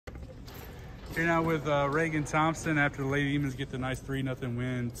Here now with Reagan Thompson after the Lady Demons get the nice 3-0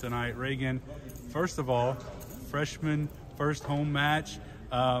 win tonight. Reagan, first of all, freshman first home match.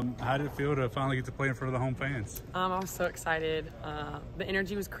 How did it feel to finally get to play in front of the home fans? I was so excited. The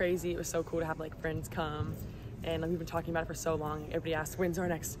energy was crazy. It was so cool to have like friends come, and we've been talking about it for so long. Everybody asked, when's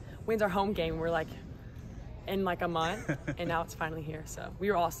our home game? We're like, in like a month, and now it's finally here. So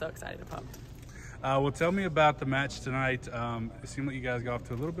we were all so excited and pumped. Well, tell me about the match tonight. It seemed like you guys got off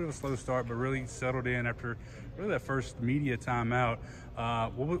to a little bit of a slow start, but really settled in after really that first media timeout.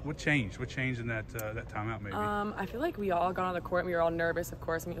 What changed? What changed in that timeout, maybe? I feel like we all got on the court and we were all nervous, of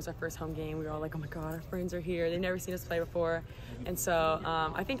course. I mean, it was our first home game. We were all like, oh my God, our friends are here. They've never seen us play before. And so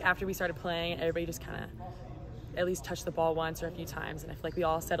I think after we started playing, everybody just kind of at least touched the ball once or a few times. And I feel like we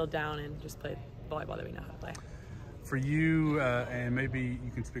all settled down and just played volleyball that we know how to play. For you, and maybe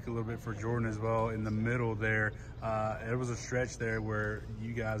you can speak a little bit for Jordan as well, in the middle there, there was a stretch there where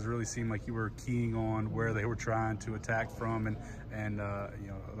you guys really seemed like you were keying on where they were trying to attack from, and you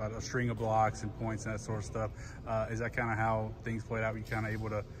know, a string of blocks and points and that sort of stuff. Is that kind of how things played out? Were you kind of able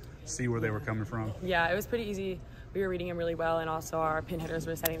to see where they were coming from? Yeah, it was pretty easy. We were reading them really well, and also our pin hitters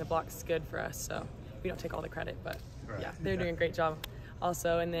were setting the blocks good for us, so we don't take all the credit, but right. Yeah, they're doing a great job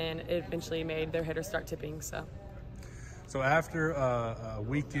also, and then it eventually made their hitters start tipping. So after a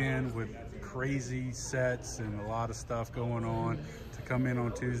weekend with crazy sets and a lot of stuff going on, to come in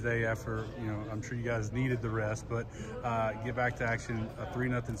on Tuesday after, you know, I'm sure you guys needed the rest, but get back to action, a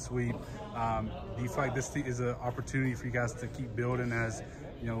 3-0 sweep. Do you feel like this is an opportunity for you guys to keep building as,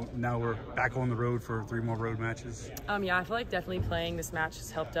 you know, now we're back on the road for 3 more road matches? Yeah, I feel like definitely playing this match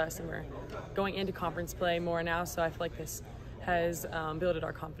has helped us, and we're going into conference play more now, so I feel like this has built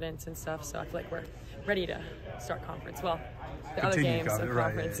our confidence and stuff, so I feel like we're ready to start conference. Well, the other games of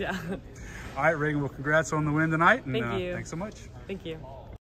conference, yeah. All right, Reagan, well, congrats on the win tonight, and Thank you. Thanks so much. Thank you.